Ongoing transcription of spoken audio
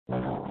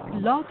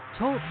Blog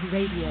Talk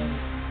Radio.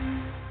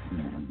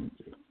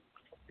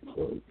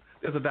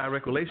 There's a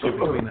direct relationship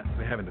between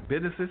having the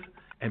businesses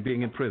and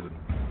being in prison.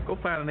 Go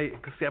find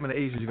see how many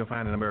Asians you can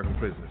find in American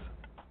prisons.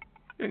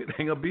 They ain't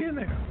gonna be in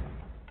there.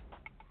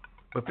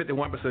 But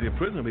 51% of your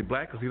prisoners will be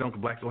black because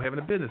blacks don't have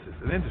any businesses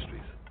and industries.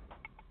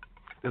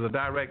 There's a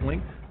direct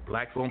link.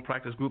 Blacks won't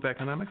practice group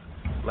economics.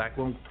 Black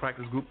won't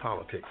practice group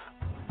politics.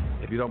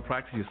 If you don't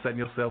practice, you're setting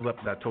yourself up.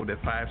 I told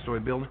that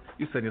 5-story building,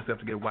 you're setting yourself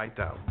to get wiped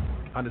out.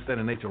 Understand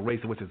the nature of race,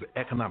 which is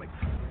economics.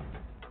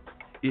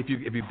 If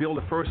you build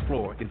the first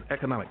floor, it's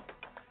economic.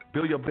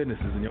 Build your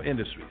businesses and your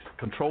industries.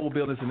 Control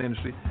business and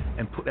industry,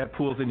 and put that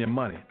pulls in your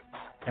money,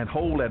 and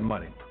hold that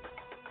money,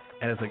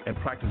 and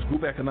practice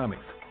group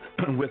economics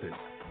with it.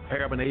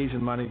 Arab and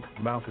Asian money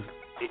bounces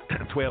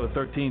 12 to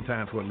 13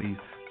 times what it leaves.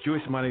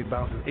 Jewish money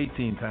bounces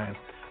 18 times.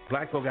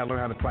 Black folk got to learn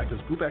how to practice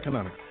group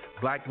economics.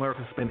 Black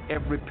Americans spend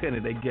every penny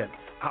they get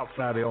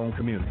outside their own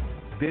community.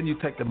 Then you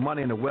take the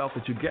money and the wealth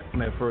that you get from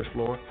that first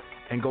floor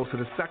and go to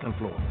the second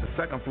floor.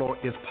 The second floor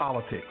is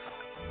politics.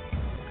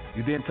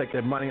 You then take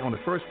that money on the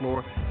first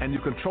floor and you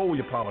control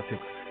your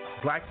politics.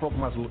 Black folk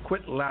must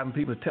quit allowing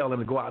people to tell them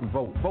to go out and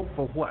vote. Vote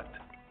for what?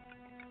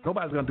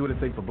 Nobody's going to do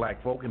anything for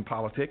black folk in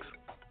politics.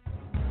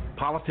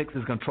 Politics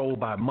is controlled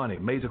by money,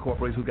 major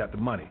corporations who got the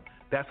money.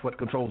 That's what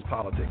controls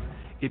politics.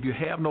 If you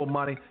have no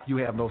money, you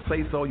have no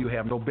say-so, you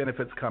have no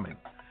benefits coming.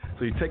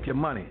 So you take your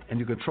money and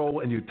you control,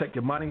 and you take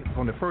your money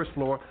from the first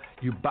floor,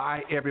 you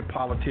buy every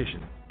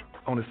politician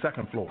on the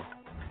second floor.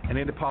 And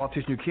any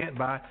politician you can't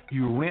buy,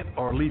 you rent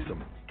or lease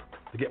them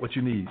to get what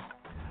you need.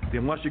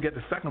 Then once you get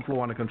the second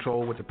floor under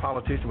control with the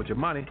politician, with your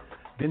money,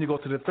 then you go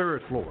to the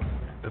third floor.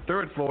 The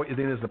third floor is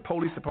the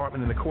police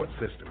department and the court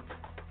system.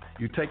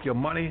 You take your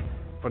money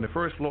from the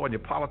first floor and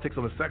your politics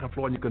on the second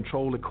floor, and you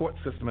control the court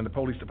system and the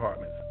police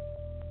departments.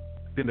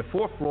 Then the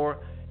fourth floor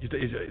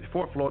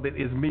then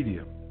is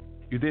media.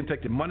 You then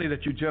take the money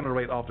that you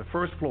generate off the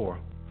first floor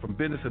from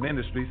business and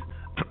industries,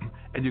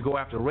 and you go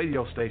after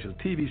radio stations,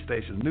 TV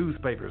stations,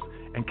 newspapers,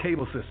 and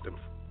cable systems,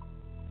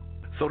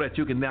 so that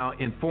you can now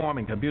inform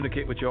and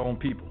communicate with your own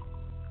people.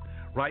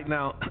 Right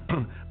now,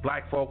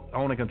 black folk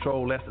own and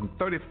control less than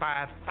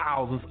 35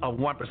 thousandths of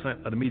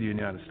 1% of the media in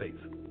the United States.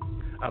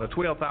 Out of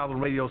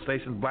 12,000 radio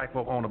stations, black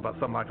folk own about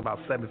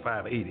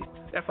 75, 80.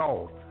 That's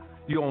all.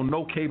 You own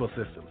no cable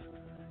systems.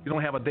 You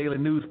don't have a daily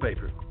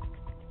newspaper.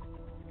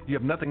 You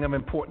have nothing of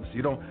importance.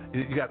 You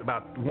got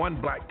about one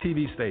black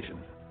TV station.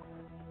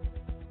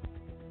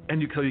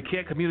 And so you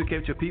can't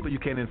communicate with your people. You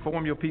can't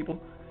inform your people.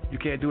 You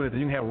can't do anything.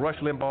 You can have Rush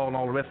Limbaugh and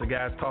all the rest of the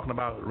guys talking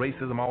about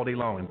racism all day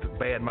long and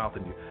bad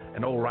mouthing you,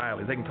 and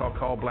O'Reilly. They can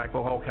call black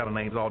folk all kind of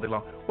names all day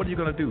long. What are you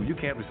going to do? You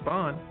can't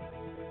respond.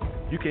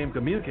 You can't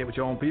communicate with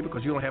your own people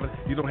because you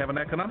don't have an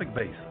economic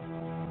base.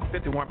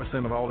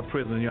 51% of all the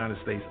prisoners in the United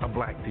States are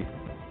black people.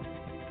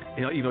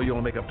 Even though you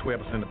only make up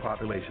 12% of the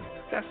population.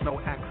 That's no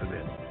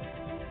accident.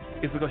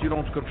 It's because you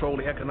don't control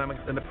the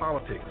economics and the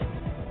politics.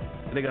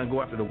 And they're going to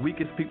go after the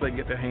weakest people they can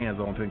get their hands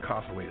on to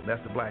incarcerate them.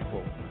 That's the black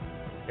folk.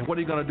 And what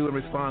are you going to do in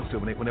response to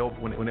them when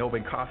they over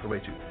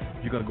incarcerate you?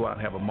 You're going to go out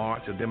and have a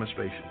march, a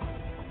demonstration.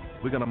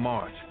 We're going to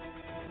march.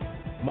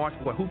 March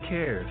for what? Who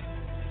cares?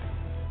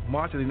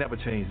 March has never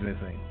changed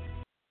anything.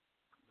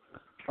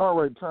 All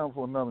right, time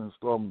for another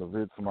installment of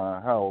It's My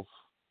House.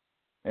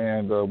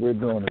 And we're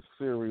doing a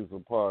series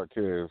of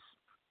podcasts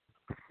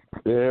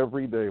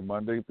every day,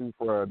 Monday through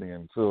Friday,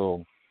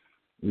 until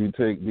we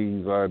take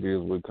these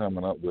ideas we're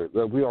coming up with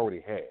that we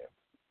already have.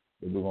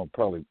 We're going to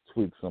probably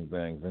tweak some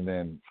things and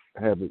then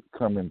have it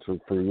come into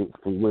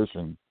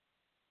fruition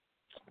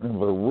in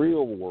the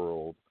real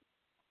world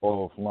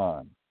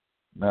offline.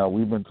 Now,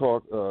 we've been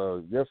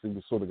talking, yesterday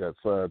we sort of got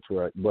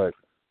sidetracked, but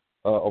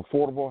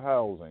affordable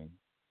housing,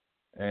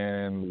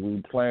 and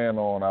we plan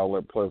on, I'll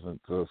let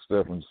Pleasant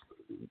Stephens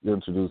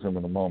introduce him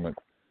in a moment,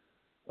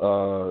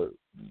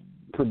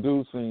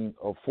 producing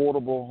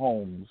affordable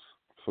homes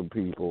for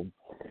people,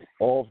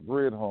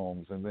 off-grid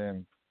homes, and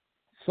then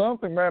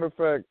something, matter of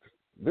fact,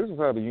 this is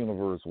how the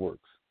universe works.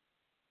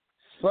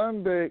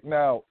 Sunday,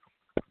 now,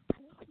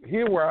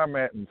 here where I'm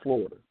at in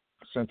Florida,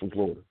 Central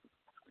Florida,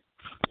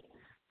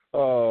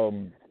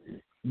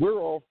 we're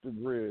off the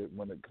grid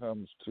when it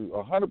comes to,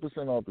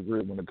 100% off the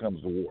grid when it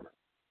comes to water.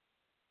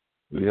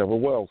 We have a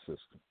well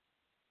system.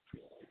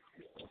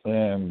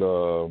 And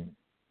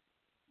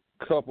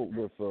coupled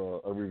with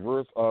a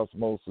reverse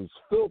osmosis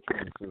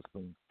filtering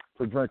system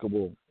for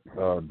drinkable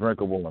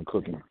and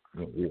cooking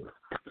water.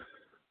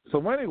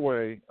 So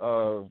anyway,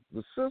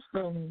 the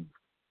system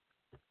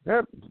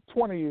had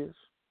 20 years.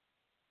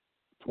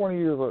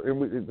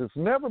 And it's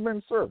never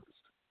been serviced.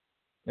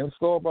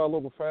 Installed by a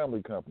local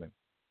family company.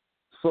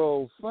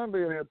 So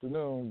Sunday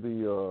afternoon,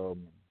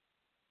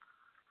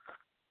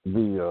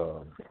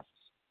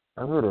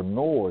 I heard a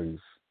noise.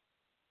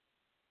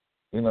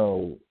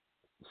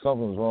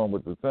 Something's wrong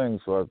with the thing,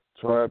 so I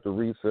tried the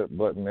reset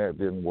button. That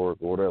didn't work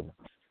or whatever.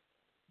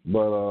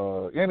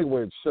 But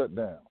anyway, it shut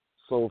down.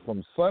 So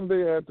from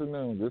Sunday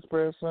afternoon, this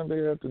past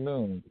Sunday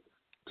afternoon,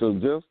 to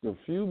just a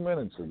few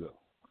minutes ago,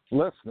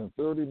 less than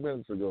 30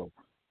 minutes ago,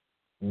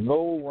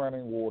 no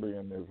running water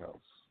in this house.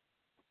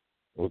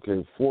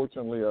 Okay,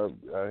 fortunately,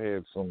 I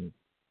had some,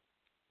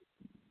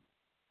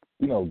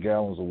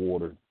 gallons of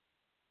water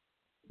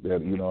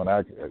that,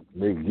 and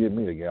they give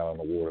me a gallon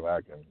of water and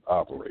I can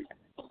operate.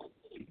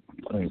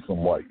 And some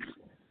wipes.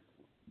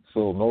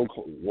 So no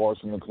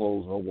washing the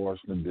clothes, no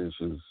washing the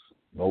dishes,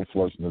 no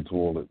flushing the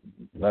toilet,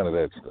 none of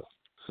that stuff.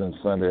 Since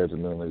Sunday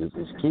afternoon,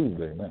 it's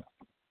Tuesday now.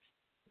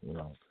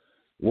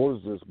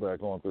 Water's just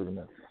back on 30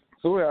 minutes.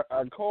 So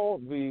I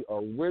called the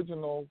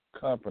original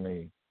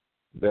company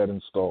that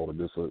installed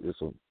it.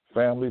 It's a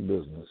family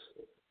business,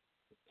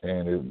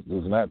 and it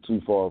was not too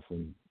far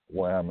from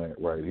where I'm at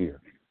right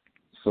here.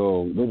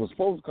 So they were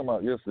supposed to come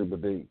out yesterday,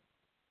 but they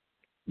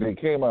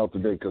came out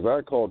today because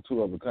I called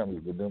two other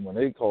companies, but then when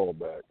they called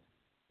back,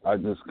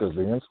 because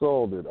they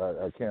installed it,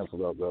 I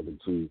canceled out the other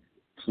two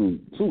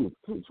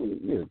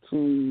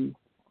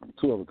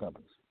other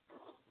companies.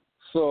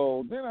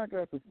 So then I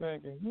got to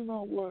thinking, you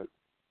know what?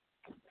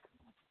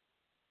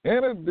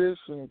 In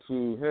addition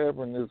to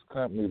having this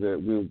company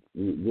that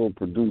will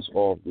produce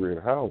off-grid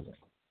housing,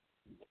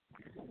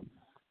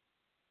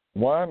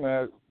 why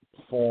not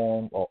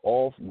form an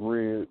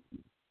off-grid,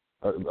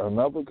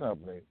 another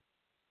company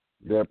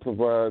that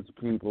provides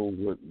people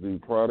with the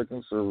product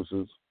and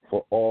services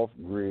for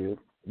off-grid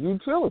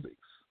utilities?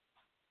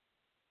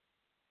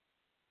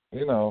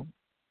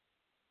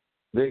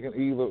 They can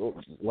either,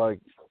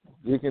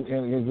 it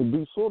can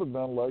be sort of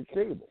done like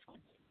cable,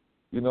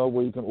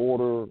 where you can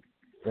order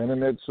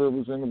internet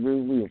service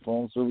individually or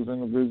phone service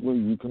individually.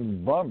 You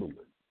can bundle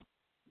it.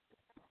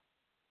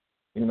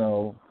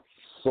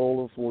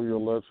 Solar for your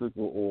electric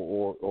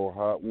or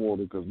hot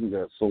water, because we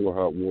got solar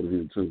hot water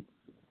here too.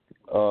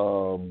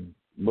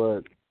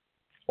 But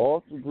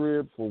off the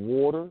grid for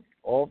water,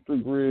 off the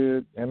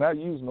grid, and not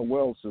using the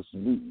well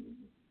system.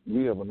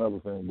 We have another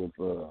thing with,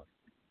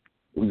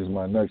 which is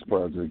my next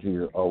project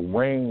here, a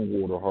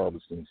rainwater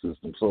harvesting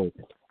system. So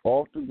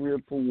off the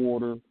grid for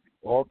water,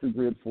 off the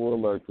grid for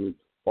electric,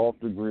 off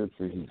the grid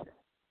for heat.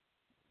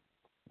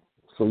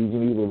 So you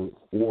can either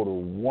order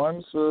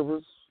one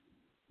service,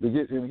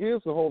 and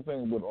here's the whole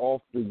thing with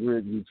off the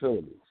grid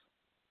utilities.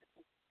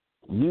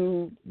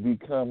 You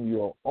become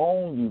your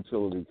own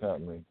utility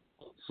company,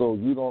 so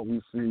you don't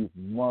receive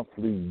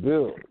monthly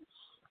bills.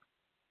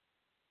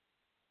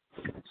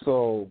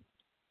 So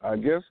I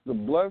guess the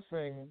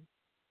blessing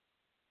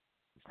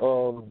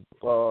of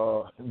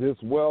this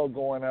well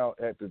going out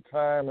at the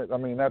time,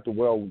 not the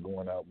well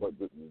going out, but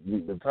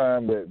the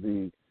time that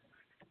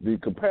the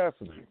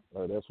capacity,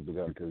 that's what they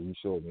got, because you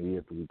showed me he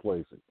had to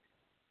replace it.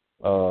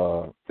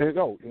 There you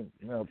go.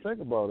 Now think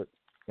about it.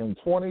 In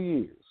 20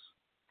 years,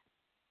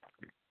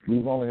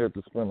 we've only had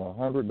to spend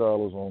 $100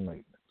 on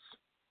maintenance.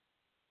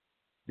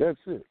 That's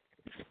it.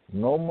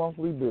 No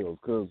monthly bills,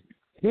 because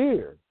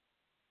here,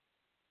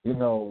 if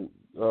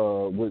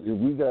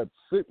we got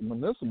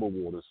municipal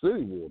water,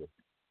 city water,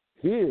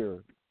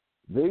 here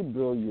they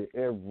bill you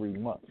every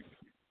month.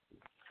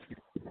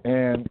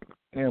 And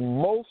in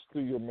most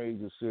of your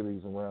major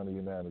cities around the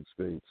United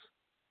States,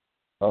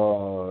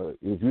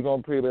 if you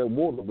don't pay that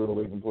water bill,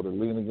 they can put a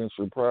lien against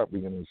your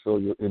property and sell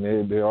you.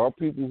 And there are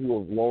people who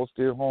have lost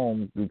their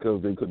homes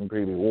because they couldn't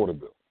pay their water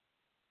bill.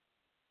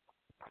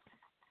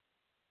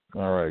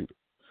 All right.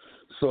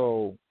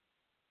 So,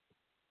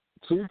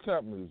 two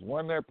companies,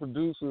 one that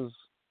produces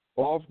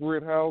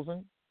off-grid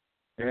housing,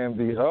 and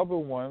the other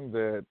one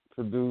that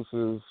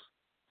produces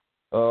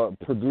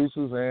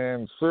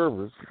and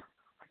service.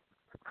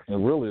 It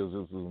really is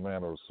just a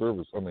matter of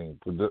service.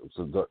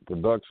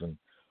 Production.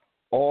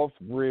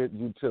 Off-grid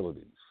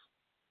utilities.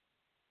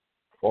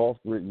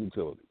 Off-grid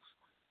utilities.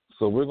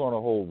 So we're going to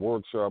hold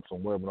workshops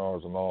and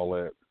webinars and all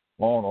that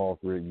on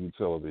off-grid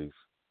utilities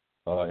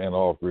and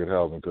off-grid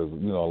housing, because a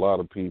lot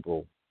of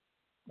people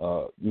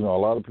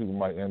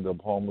might end up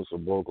homeless or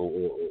broke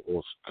or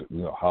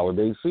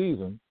holiday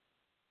season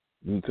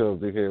because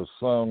they have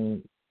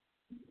some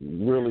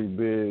really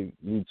big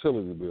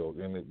utility bill.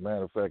 And as a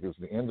matter of fact, it's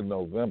the end of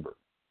November.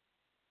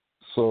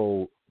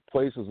 So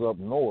places up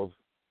north,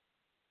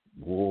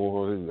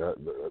 boy,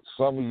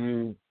 some of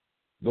you,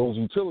 those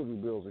utility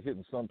bills are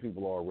hitting some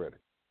people already.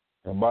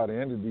 And by the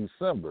end of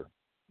December,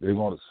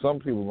 some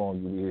people are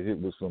going to be hit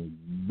with some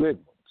big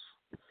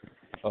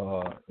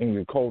ones in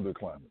your colder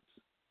climates.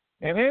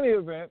 In any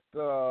event,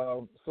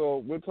 so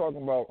we're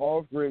talking about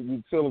off-grid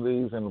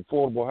utilities and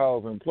affordable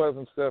housing.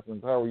 Pleasant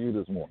Stephens, how are you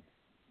this morning?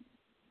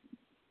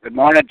 Good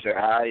morning, sir.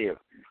 How are you?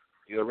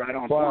 You're right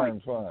on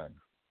point. Fine.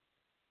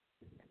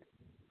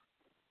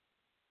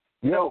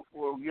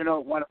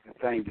 One of the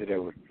things that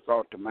was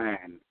brought to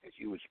mind as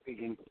you were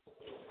speaking,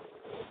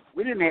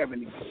 we didn't have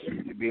any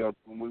utility bills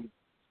when we were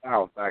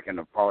out back in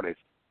the 40s.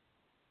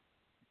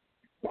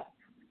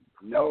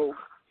 No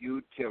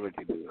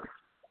utility bills.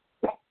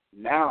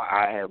 Now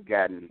I have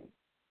gotten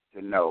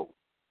to know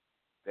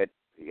that,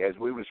 as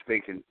we were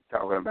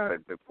talking about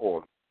it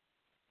before,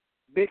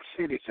 big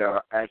cities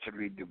are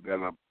actually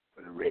developed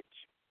for the rich,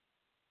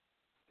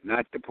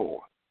 not the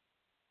poor,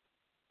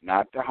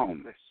 not the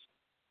homeless,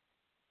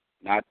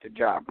 not the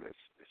jobless.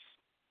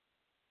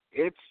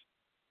 It's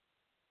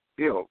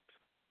built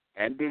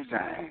and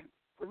designed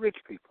for rich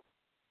people.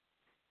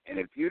 And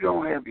if you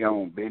don't have your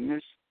own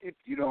business, if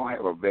you don't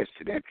have a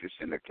vested interest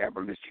in the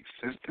capitalistic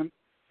system,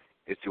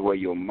 it's the way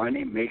your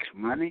money makes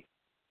money,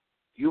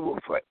 you will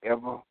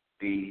forever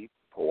be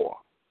poor.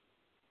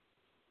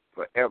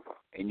 Forever.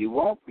 And you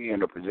won't be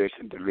in a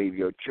position to leave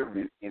your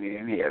children any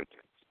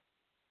inheritance.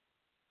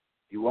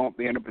 You won't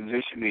be in a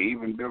position to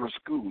even build a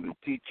school to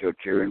teach your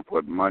children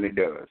what money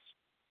does.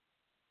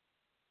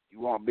 You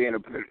won't be in a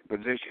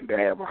position to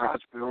have a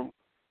hospital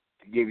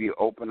to give you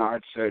open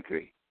heart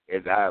surgery,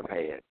 as I've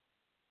had.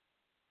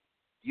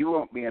 You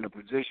won't be in a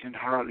position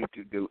hardly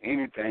to do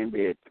anything but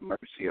at the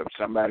mercy of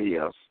somebody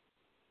else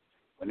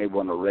when they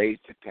want to raise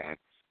the tax,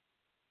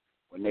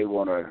 when they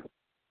want to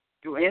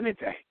do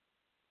anything,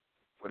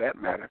 for that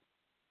matter.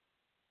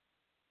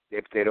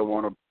 If they don't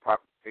want to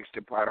fix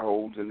the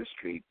potholes in the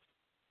streets,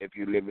 if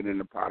you're living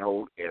in a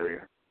pothole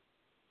area,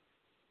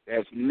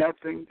 there's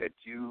nothing that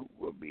you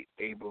will be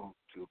able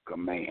to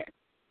command.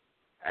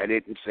 I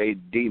didn't say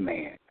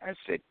demand. I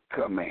said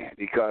command.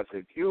 Because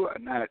if you are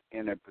not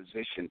in a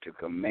position to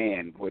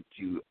command what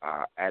you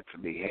are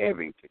actually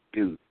having to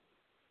do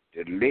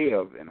to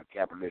live in a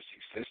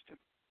capitalistic system,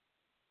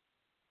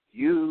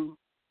 you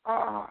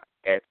are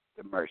at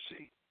the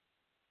mercy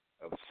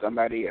of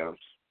somebody else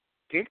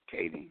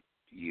dictating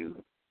to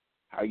you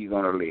how you're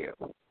going to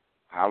live,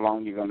 how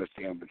long you're going to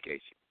stay on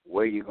vacation,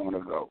 where you're going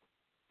to go,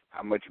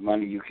 how much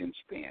money you can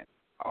spend.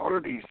 All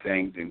of these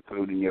things,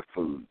 including your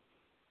food,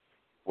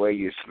 where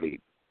you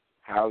sleep,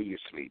 how you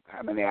sleep,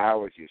 how many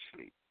hours you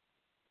sleep.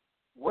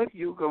 What are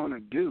you going to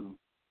do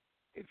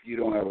if you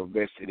don't have a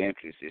vested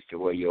interest as to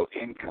where your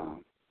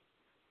income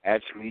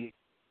actually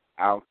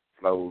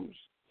outflows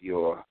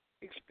your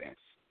expense?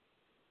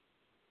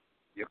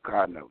 Your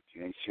car note,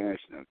 your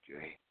insurance note,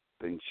 your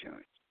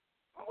insurance.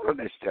 All of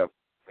this stuff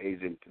plays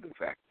into the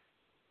factor.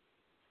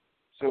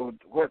 So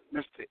what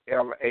Mr.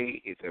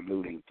 L.A. is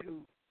alluding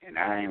to, and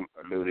I am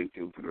alluding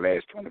to for the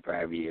last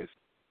 25 years,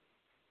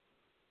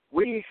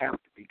 we have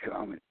to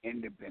become an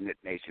independent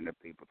nation of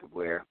people to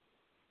where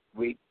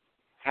we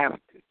have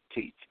to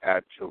teach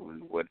our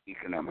children what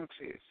economics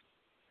is,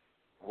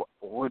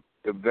 what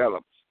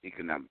develops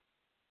economics.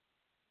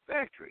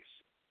 Factories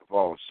of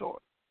all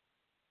sorts,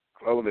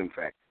 clothing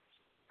factories.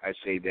 I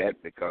say that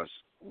because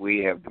we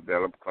have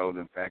developed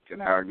clothing factory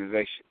in our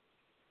organization.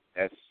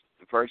 That's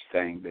the first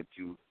thing that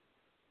you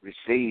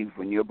receive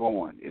when you're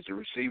born is a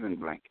receiving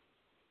blanket.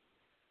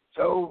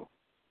 So,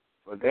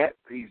 for that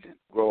reason,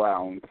 grow our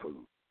own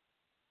food.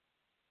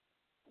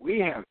 We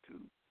have to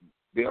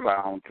build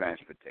our own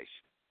transportation.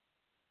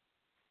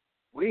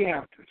 We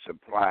have to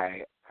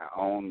supply our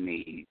own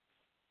needs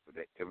for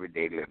the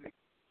everyday living.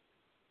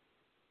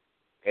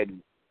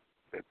 And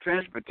the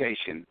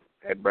transportation,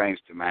 that brings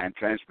to mind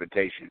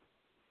transportation.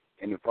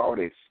 In the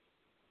 40s,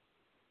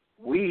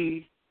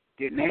 we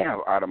didn't have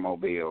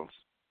automobiles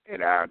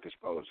at our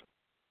disposal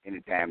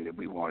anytime that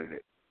we wanted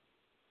it.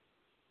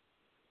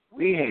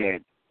 We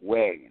had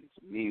wagons,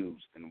 mules,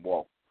 and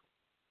walks.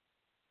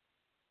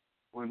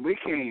 When we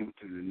came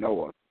to the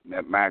north,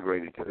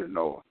 migrated to the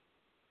north,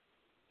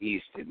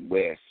 east and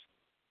west,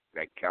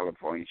 like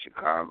California,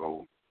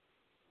 Chicago,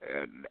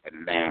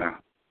 Atlanta,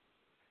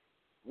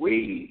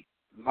 we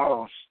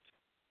lost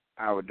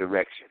our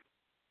direction.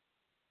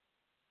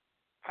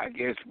 I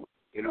guess,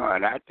 and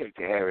I take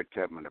the Harriet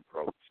Tubman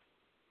approach.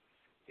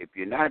 If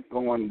you're not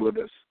going with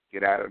us,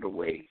 get out of the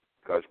way,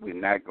 because we're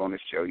not going to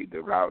show you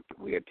the route that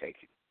we are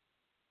taking.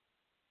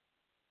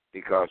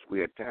 Because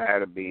we are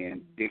tired of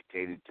being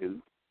dictated to,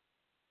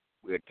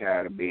 we're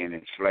tired of being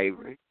in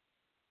slavery,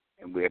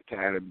 and we're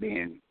tired of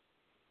being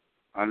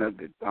under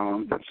the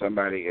thumbs of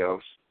somebody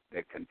else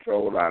that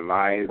control our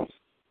lives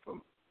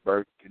from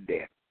birth to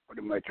death.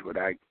 Pretty much what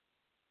I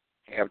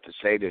have to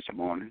say this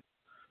morning.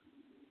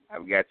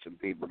 I've got some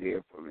people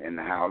here in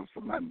the house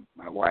from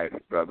my wife's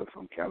brother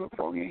from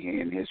California, he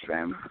and his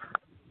family.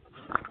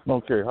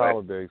 Okay,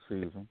 holiday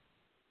season.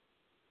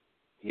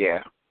 Yeah,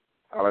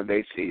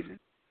 holiday season.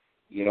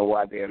 You know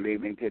why they're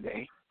leaving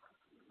today?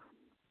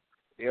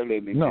 They're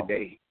leaving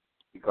today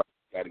because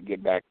they got to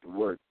get back to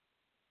work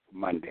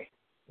Monday.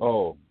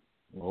 Oh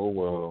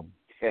well.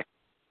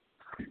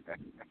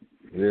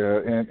 Yeah,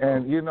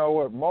 and you know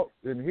what?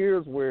 And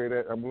here's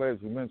where I'm glad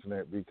you mentioned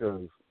that,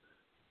 because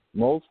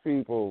most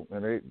people,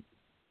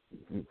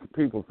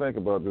 people think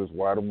about this.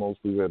 Why do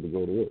most people have to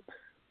go to work?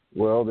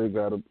 Well, they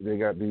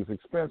got these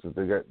expenses.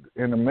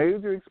 And the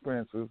major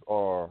expenses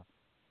are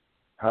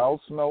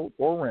house note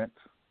or rent,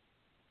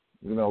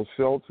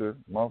 shelter,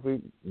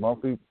 monthly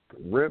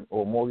rent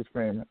or mortgage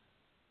payment,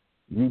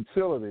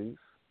 utilities,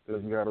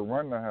 because you got to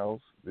run the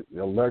house, the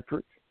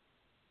electric,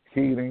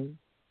 heating,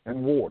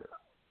 and water.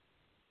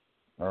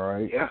 All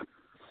right? Yeah.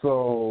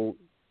 So,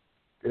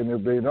 and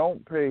if they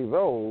don't pay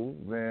those,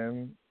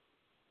 then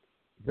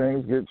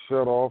things get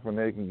shut off and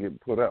they can get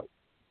put out.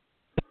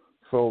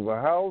 So the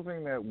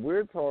housing that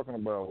we're talking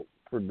about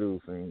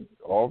producing,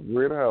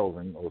 off-grid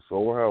housing or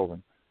solar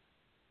housing,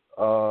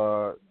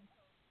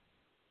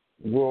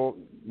 you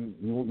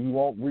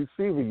won't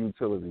receive a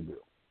utility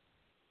bill.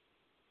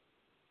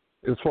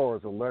 as far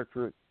as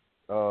electric,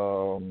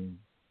 water,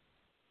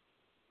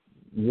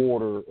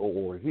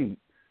 or heat.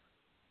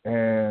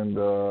 And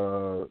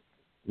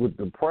with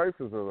the prices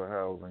of the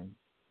housing,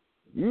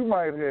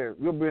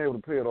 you'll be able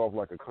to pay it off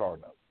like a car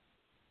note.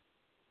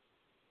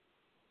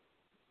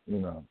 You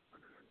know.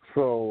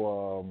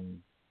 So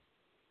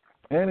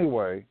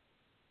anyway,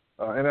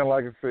 and then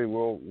like I say,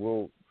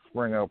 we'll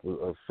spring up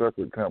a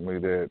separate company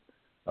that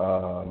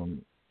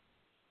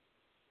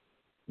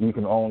you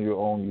can own your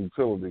own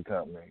utility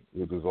company,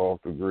 which is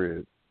off the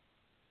grid,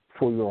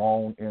 for your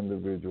own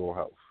individual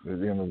house.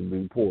 It's going to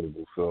be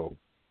portable. So,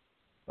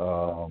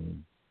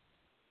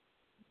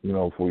 you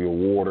know, for your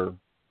water,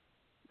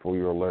 for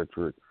your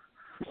electric,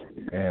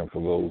 and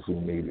for those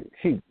who need it,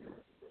 heat.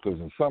 Because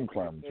in some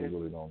climates you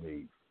really don't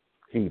need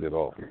heat at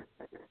all.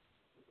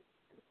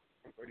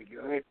 Pretty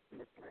good.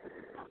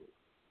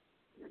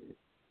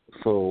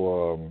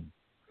 So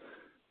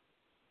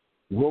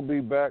we'll be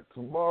back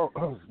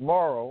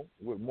tomorrow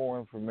with more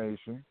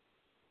information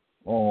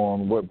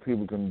on what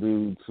people can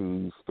do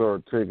to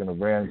start taking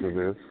advantage of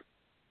this,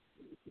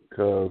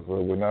 because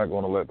we're not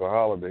going to let the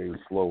holidays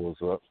slow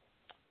us up.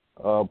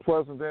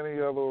 Pleasant,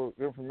 any other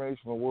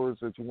information or words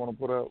that you want to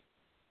put out?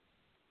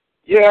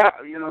 Yeah,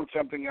 you know,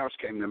 something else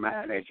came to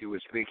mind as you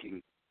were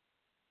speaking.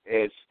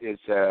 It's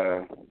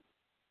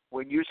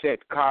when you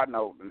said car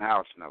note and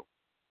house note.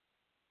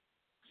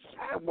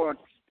 I want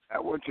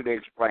you to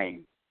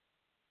explain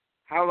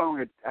how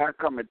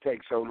come it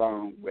takes so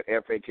long with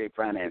FHA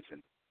financing.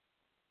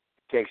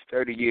 It takes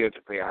 30 years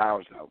to pay a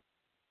house note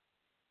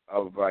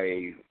of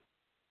a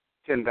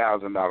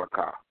 $10,000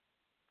 car.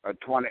 A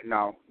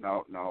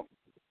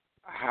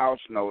house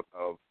note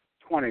of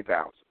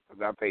 $20,000,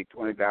 because I paid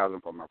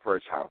 $20,000 for my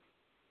first house,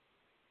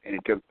 and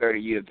it took 30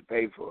 years to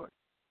pay for it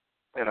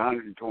at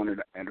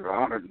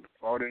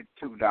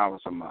 $142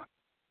 a month.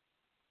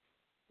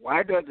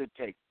 Why does it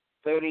take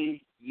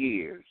 30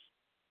 years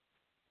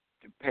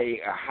to pay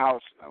a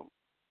house note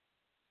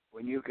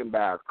when you can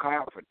buy a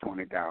car for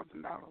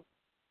 $20,000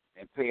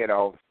 and pay it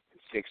off in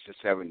 6 to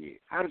 7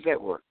 years? How does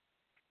that work?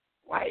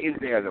 Why is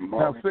there the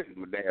mortgage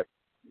and there?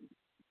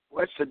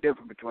 What's the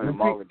difference between a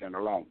mortgage and a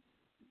loan?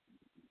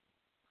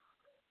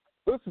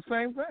 It's the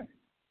same thing.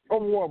 A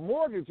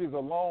mortgage is a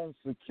loan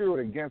secured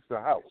against the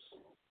house.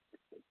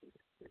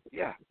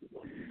 Yeah.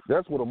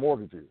 That's what a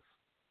mortgage is.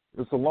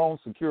 It's a loan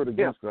secured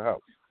against the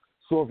house.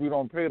 So if you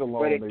don't pay the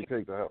loan, they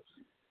take the house.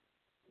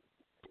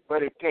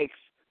 But it takes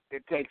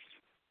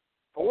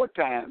 4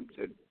 times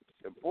the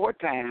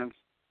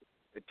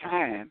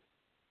time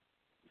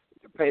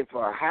to pay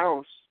for a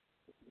house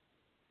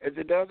as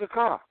it does a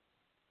car.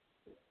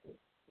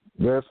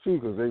 That's true,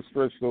 because they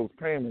stretch those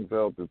payments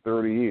out to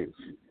 30 years,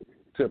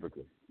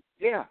 typically.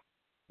 Yeah,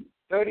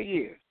 30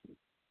 years.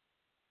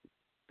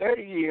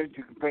 30 years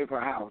you can pay for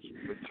a house,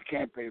 but you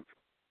can't pay.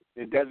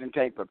 It doesn't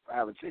take but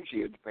 5 or 6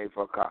 years to pay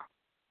for a car.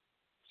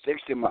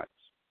 60 months,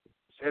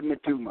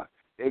 72 months.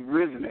 They've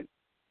risen it,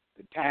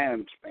 the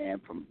time span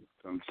from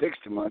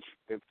 60 months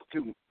to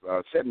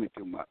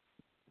 72 months.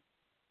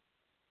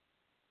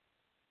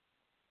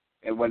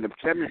 And when the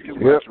 72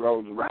 months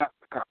rolls around,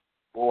 the car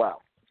will go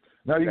out.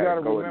 Now you got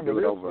to remember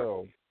this,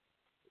 though.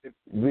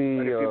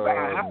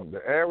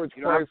 The average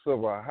price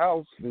of a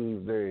house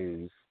these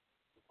days,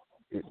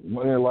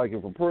 like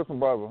if a person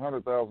buys a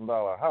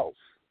 $100,000 house,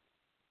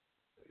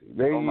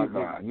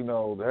 you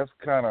know, that's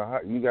kind of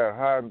high. You got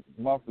high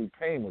monthly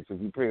payments if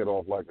you pay it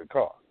off like a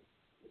car.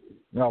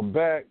 Now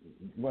back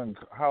when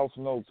house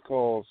notes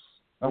cost,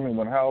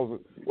 when houses,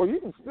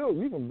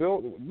 you can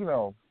build, you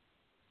know,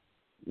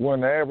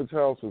 when the average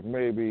house was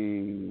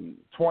maybe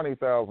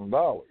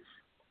 $20,000.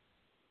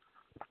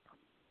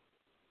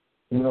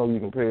 You know, you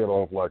can pay it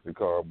off like a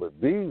car, but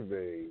these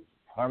days,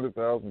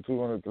 $100,000,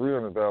 $200,000,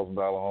 $300,000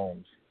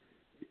 homes,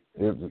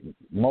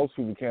 most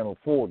people can't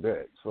afford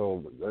that.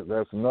 So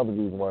that's another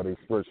reason why they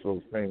stretch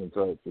those payments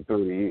out for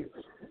 30 years.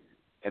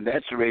 And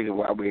that's the reason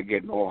why we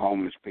get more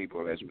homeless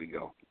people as we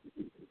go.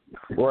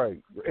 Right,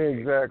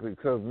 exactly.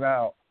 Because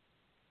now,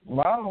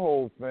 my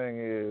whole thing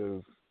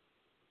is,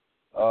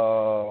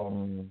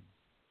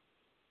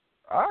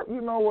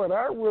 you know what?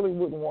 I really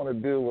wouldn't want to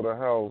deal with a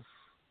house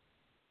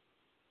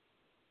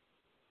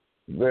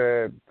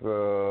that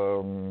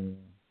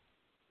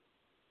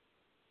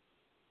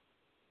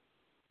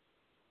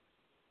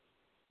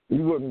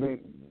you wouldn't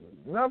be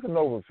nothing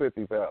over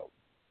 50,000,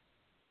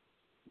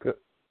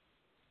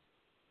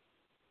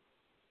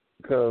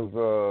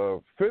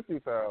 because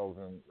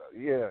 50,000,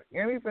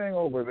 anything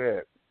over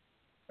that,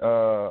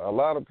 a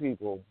lot of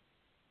people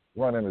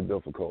run into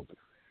difficulties.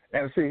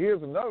 And see,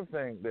 here's another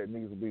thing that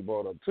needs to be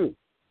brought up too.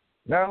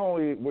 Not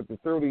only with the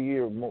 30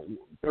 years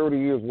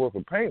worth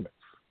of payments,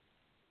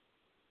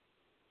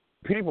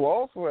 people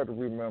also have to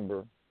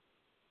remember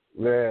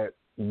that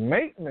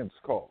maintenance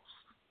costs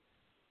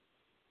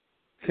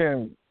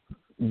can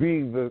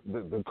be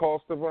the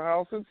cost of a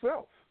house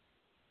itself.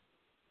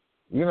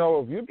 You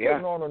know, if you're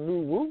putting on a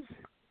new roof,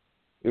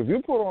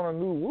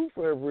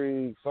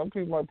 some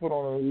people might put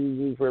on a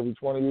new roof every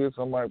 20 years,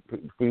 some might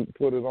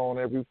put it on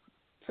every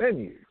 10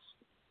 years.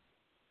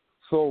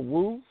 So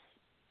roof,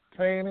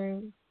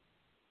 painting,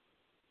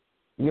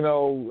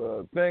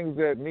 things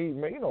that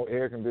need,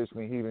 air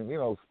conditioning, heating,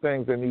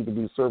 things that need to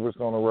be serviced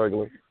on a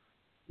regular.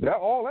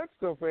 All that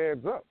stuff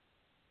adds up.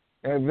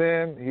 And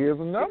then here's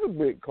another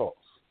big cost.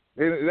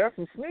 That's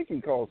a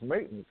sneaky cost,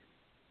 maintenance.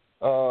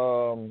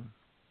 The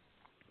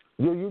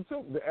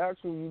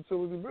actual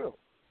utility bill.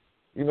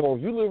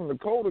 If you live in the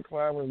colder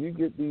climate, you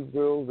get these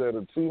bills that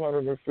are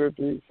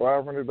 $250,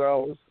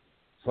 $500.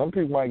 Some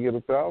people might get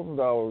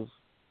 $1,000.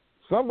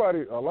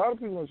 A lot of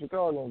people in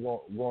Chicago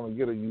are going to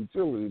get a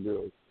utility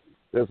bill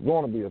that's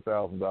going to be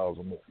 $1,000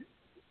 or more.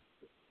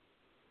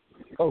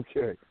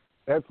 Okay,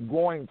 that's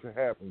going to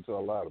happen to a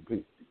lot of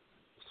people.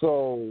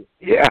 So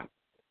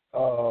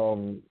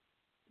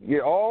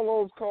all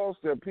those costs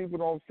that people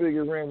don't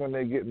figure in when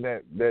they get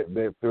that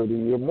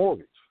 30-year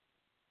mortgage.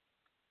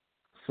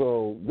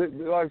 So,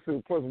 like I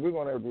said, plus we're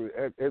going to have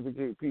to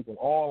educate people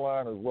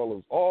online as well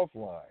as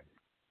offline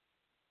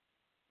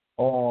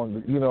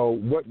on,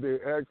 what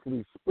they're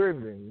actually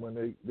spending when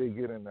they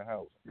get in the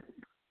house.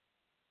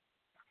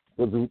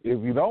 Because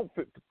if you don't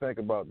think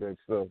about that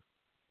stuff,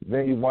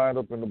 then you wind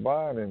up in the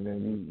bind, and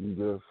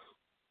then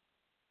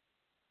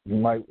you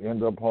might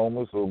end up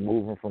homeless or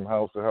moving from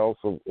house to house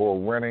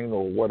or renting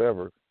or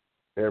whatever.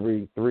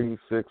 Every 3,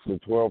 6, or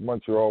 12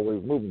 months, you're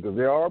always moving, because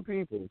there are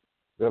people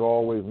that are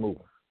always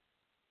moving.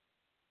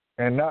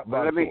 And not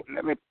by let me.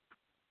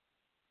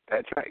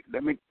 That's right.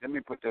 Let me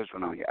put this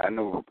one on you. I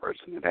know a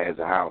person that has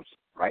a house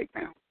right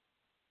now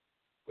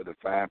with a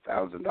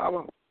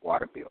 $5,000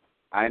 water bill.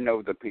 I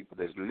know the people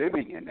that's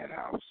living in that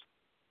house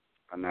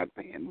are not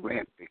paying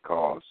rent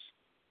because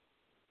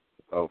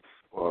of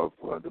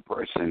the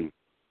person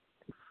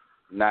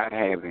not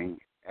having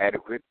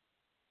adequate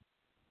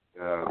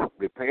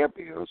repair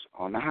bills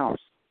on the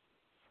house.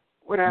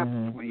 What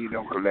happens when you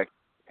don't collect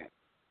rent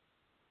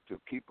to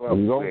keep up?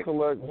 You don't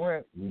collect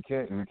rent, you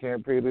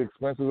can't pay the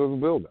expenses of the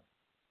building.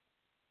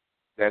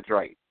 That's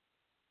right.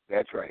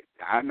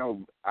 I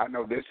know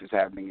this is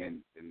happening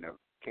in the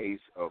case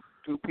of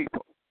two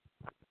people.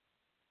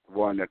 The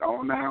one that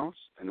owns the house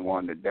and the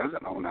one that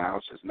doesn't own the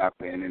house is not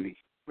paying any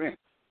rent.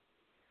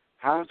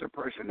 How is the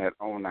person that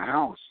owns the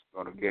house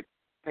going to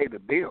pay the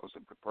bills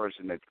if the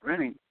person that's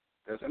renting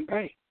doesn't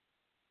pay?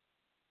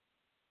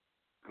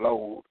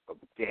 Load of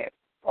debt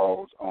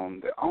falls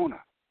on the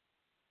owner.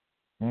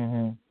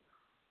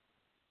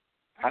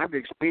 I've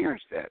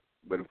experienced that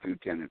with a few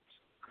tenants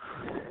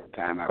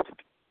time after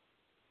time.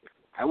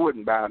 I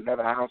wouldn't buy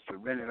another house to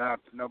rent it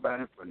out to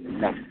nobody for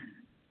nothing.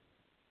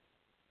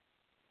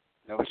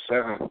 No,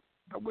 sir.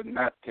 I would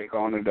not take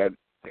on that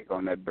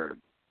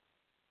burden.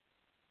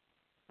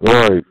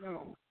 Right.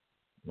 No.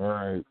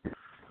 Right.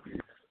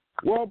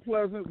 Well,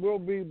 Pleasant, we'll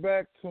be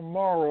back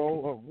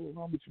tomorrow.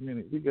 How much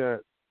minutes we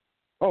got?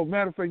 Oh,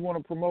 matter of fact, you want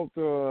to promote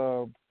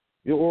your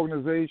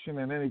organization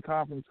and any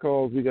conference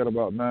calls? We got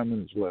about 9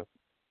 minutes left.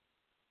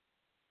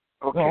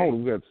 Okay. No, hold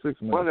on, we got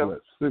 6 minutes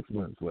left. 6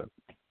 minutes left.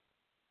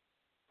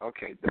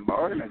 Okay. The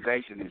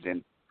organization is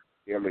in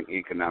Building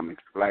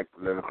Economics Black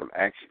Political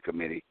Action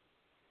Committee,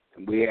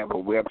 and we have a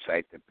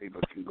website that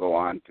people can go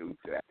on to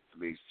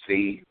actually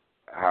see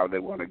how they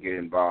want to get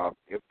involved,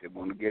 if they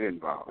want to get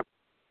involved.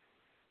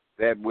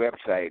 That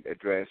website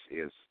address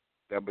is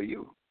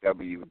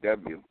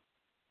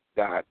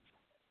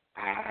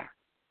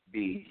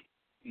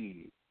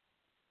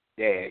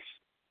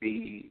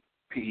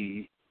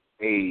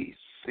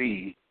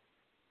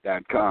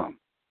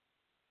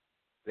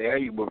There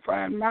you will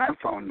find my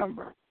phone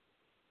number,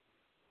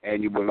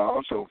 and you will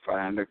also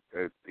find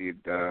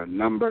the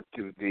number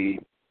to the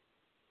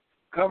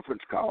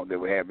conference call that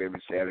we have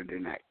every Saturday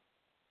night,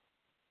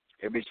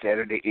 every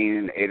Saturday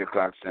evening, 8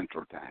 o'clock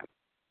Central Time.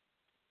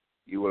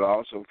 You will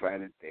also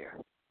find it there.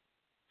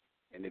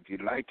 And if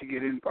you'd like to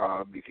get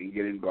involved, you can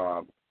get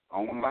involved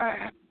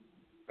online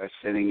by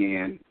sending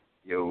in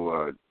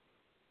your,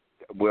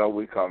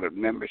 we call it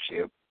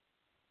membership,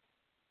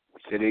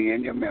 sending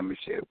in your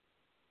membership.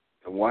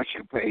 And once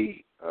you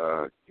pay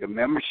your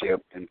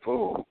membership in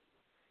full,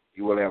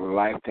 you will have a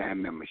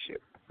lifetime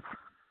membership.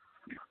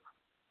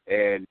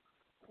 And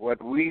what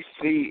we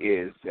see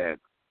is that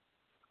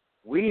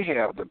we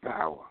have the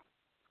power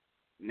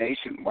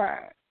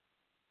nationwide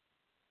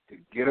to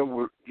get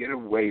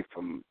away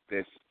from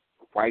this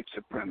white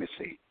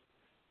supremacy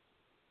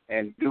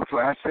and do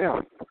for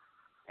ourselves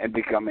and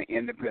become an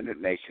independent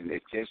nation.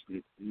 It's just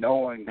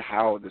knowing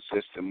how the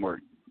system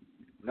works,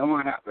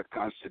 knowing how the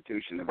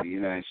Constitution of the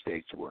United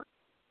States works,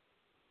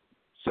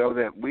 so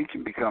that we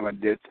can become have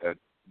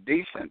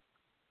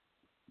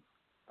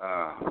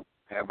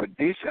a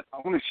decent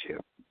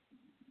ownership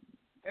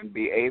and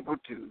be able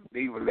to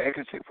leave a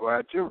legacy for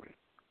our children.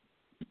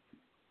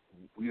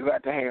 You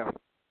got to have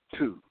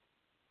two.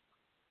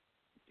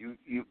 You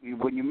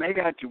when you make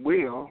out your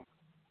will,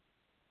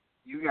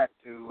 you got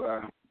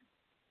to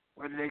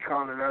what do they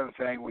call it? Other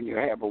thing when you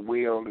have a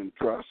will and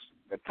trust,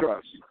 a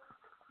trust.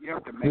 You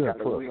have to make out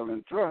a will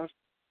and trust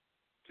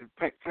to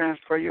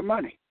transfer your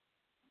money.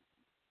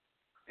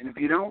 And if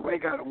you don't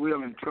make out a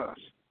will and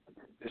trust,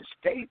 the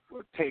state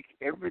will take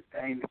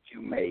everything that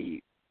you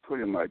made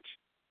pretty much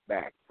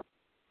back.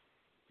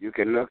 You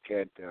can look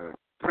at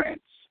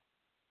Prince,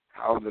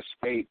 how the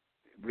state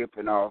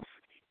ripping off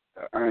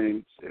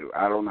earnings.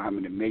 I don't know how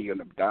many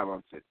million of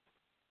dollars that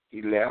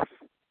he left,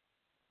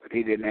 but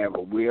he didn't have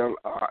a will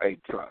or a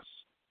trust.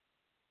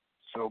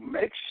 So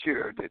make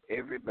sure that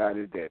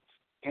everybody that's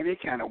any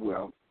kind of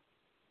wealth,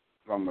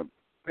 from a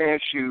pair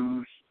of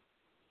shoes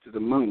to the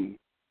moon,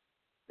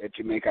 that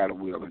you make out a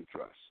will and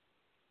trust,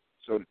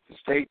 so that the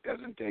state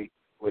doesn't take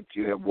what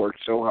you have worked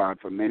so hard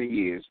for many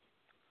years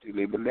to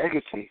leave a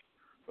legacy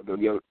for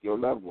your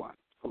loved ones,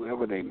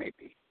 whoever they may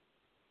be.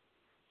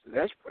 So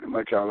that's pretty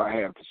much all I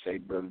have to say,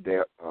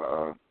 Brother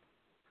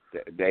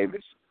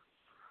Davis.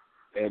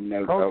 And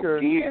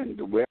again,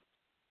 the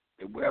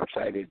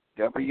website is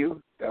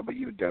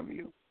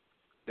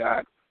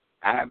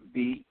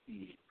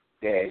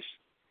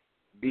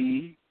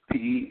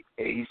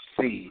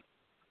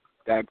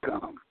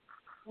www.ib-bpac.com.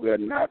 We're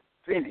not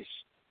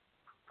finished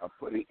of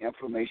putting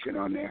information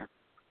on there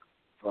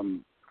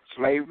from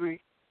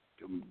slavery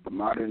to the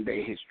modern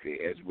day history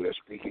as we're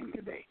speaking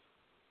today.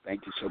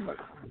 Thank you so much.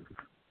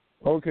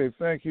 Okay,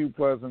 thank you,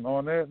 Pleasant.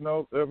 On that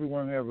note,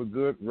 everyone have a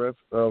good rest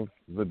of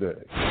the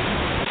day.